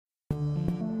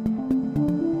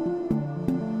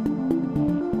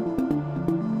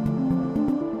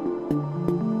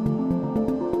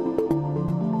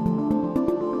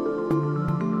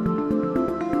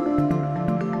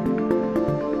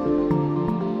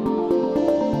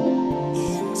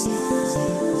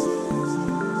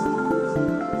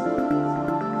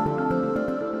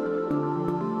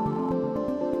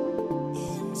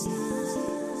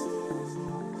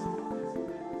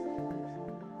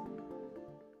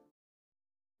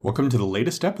Welcome to the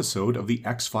latest episode of the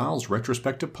X-Files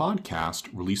Retrospective Podcast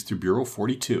released through Bureau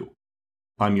 42.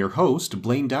 I'm your host,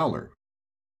 Blaine Dowler.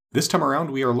 This time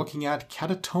around we are looking at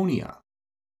Catatonia.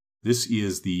 This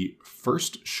is the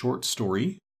first short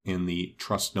story in the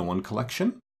Trust No One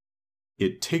collection.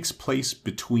 It takes place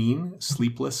between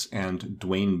Sleepless and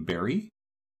Duane Barry.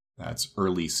 That's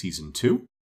early season 2.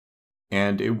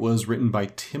 And it was written by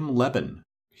Tim Leben.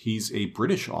 He's a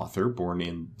British author born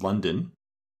in London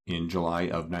in July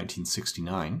of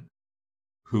 1969,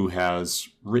 who has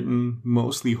written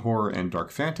mostly horror and dark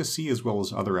fantasy, as well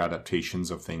as other adaptations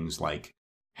of things like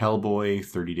Hellboy,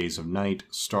 30 Days of Night,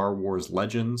 Star Wars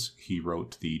Legends. He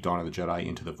wrote the Dawn of the Jedi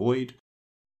Into the Void,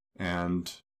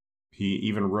 and he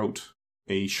even wrote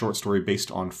a short story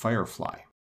based on Firefly.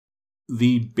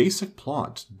 The basic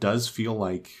plot does feel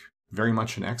like very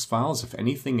much an X-Files. If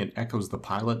anything, it echoes the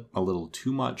pilot a little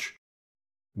too much,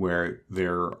 where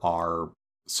there are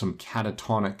some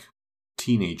catatonic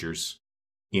teenagers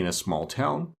in a small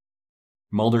town.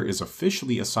 Mulder is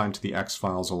officially assigned to the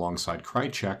X-Files alongside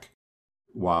Krycek,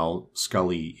 while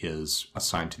Scully is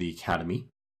assigned to the Academy,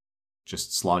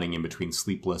 just slotting in between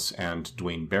Sleepless and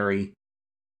Duane Barry.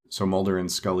 So Mulder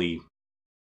and Scully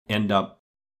end up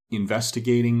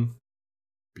investigating,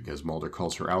 because Mulder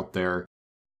calls her out there.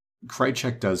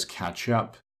 Krycek does catch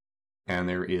up, and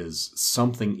there is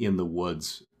something in the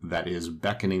woods that is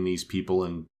beckoning these people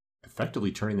and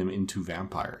effectively turning them into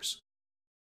vampires.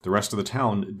 The rest of the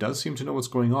town does seem to know what's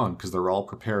going on because they're all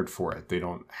prepared for it. They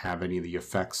don't have any of the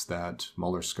effects that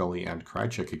Mulder, Scully, and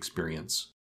Krycek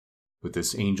experience with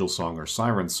this angel song or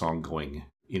siren song going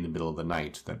in the middle of the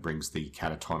night that brings the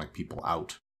catatonic people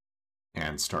out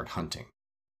and start hunting.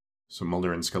 So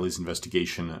Mulder and Scully's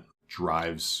investigation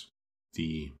drives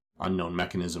the unknown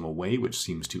mechanism away, which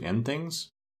seems to end things,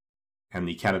 and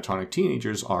the catatonic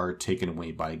teenagers are taken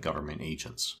away by government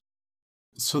agents.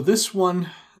 So this one,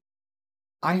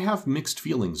 I have mixed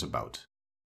feelings about.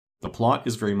 The plot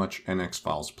is very much an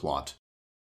X-Files plot.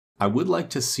 I would like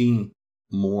to see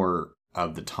more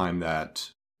of the time that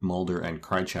Mulder and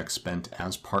Krycek spent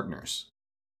as partners,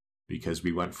 because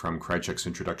we went from Krycek's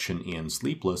introduction in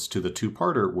Sleepless to the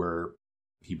two-parter where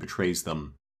he betrays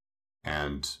them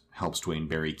and helps Duane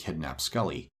Barry kidnap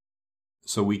Scully.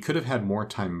 So we could have had more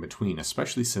time in between,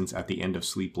 especially since at the end of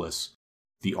Sleepless,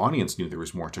 the audience knew there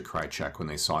was more to Krycek when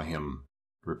they saw him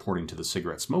reporting to the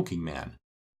cigarette-smoking man.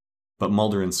 But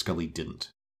Mulder and Scully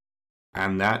didn't.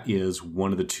 And that is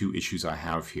one of the two issues I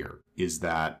have here, is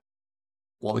that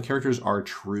while the characters are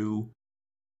true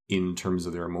in terms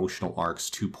of their emotional arcs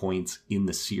to points in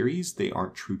the series, they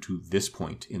aren't true to this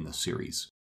point in the series.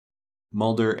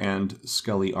 Mulder and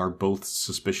Scully are both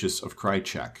suspicious of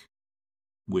Krycek,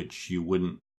 which you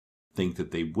wouldn't think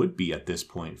that they would be at this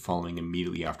point, following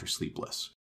immediately after Sleepless.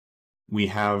 We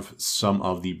have some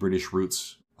of the British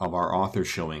roots of our author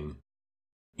showing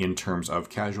in terms of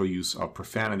casual use of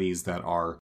profanities that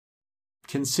are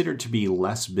considered to be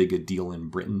less big a deal in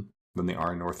Britain than they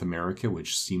are in North America,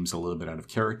 which seems a little bit out of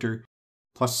character,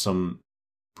 plus some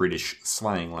British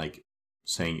slang like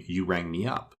saying, "You rang me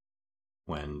up,"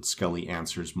 when Scully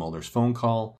answers Mulder's phone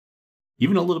call.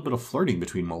 Even a little bit of flirting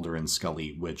between Mulder and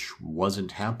Scully, which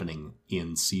wasn't happening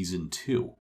in Season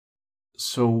 2.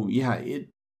 So yeah, it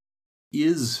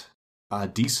is a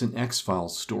decent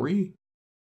X-Files story,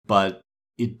 but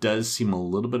it does seem a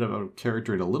little bit out of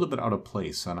character and a little bit out of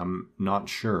place, and I'm not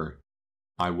sure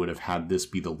I would have had this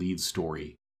be the lead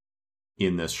story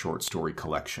in this short story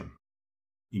collection.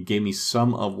 It gave me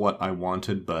some of what I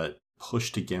wanted, but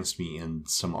pushed against me in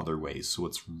some other ways, so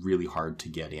it's really hard to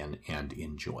get in and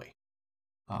enjoy.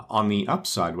 On the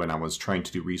upside, when I was trying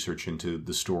to do research into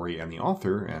the story and the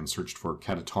author and searched for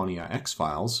Catatonia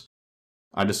X-Files,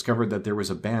 I discovered that there was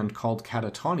a band called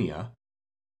Catatonia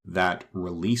that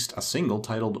released a single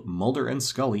titled Mulder and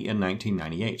Scully in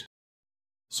 1998.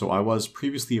 So I was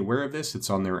previously aware of this. It's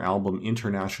on their album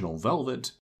International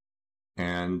Velvet,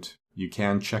 and you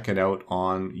can check it out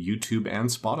on YouTube and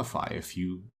Spotify if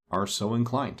you are so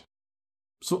inclined.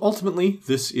 So ultimately,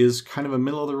 this is kind of a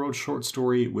middle-of-the-road short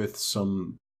story with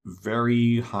some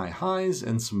very high highs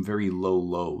and some very low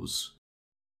lows.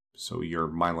 So your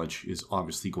mileage is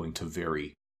obviously going to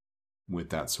vary with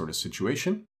that sort of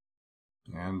situation.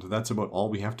 And that's about all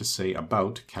we have to say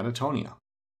about Catatonia.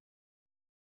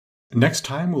 Next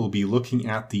time, we'll be looking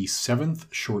at the 7th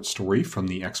short story from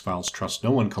the X-Files Trust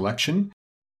No One collection,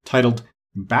 titled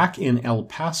Back in El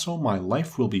Paso, My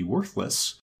Life Will Be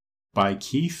Worthless, by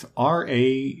Keith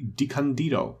R.A.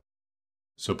 DiCandido.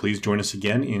 So please join us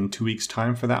again in 2 weeks'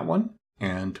 time for that one.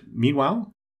 And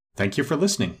meanwhile, thank you for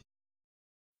listening.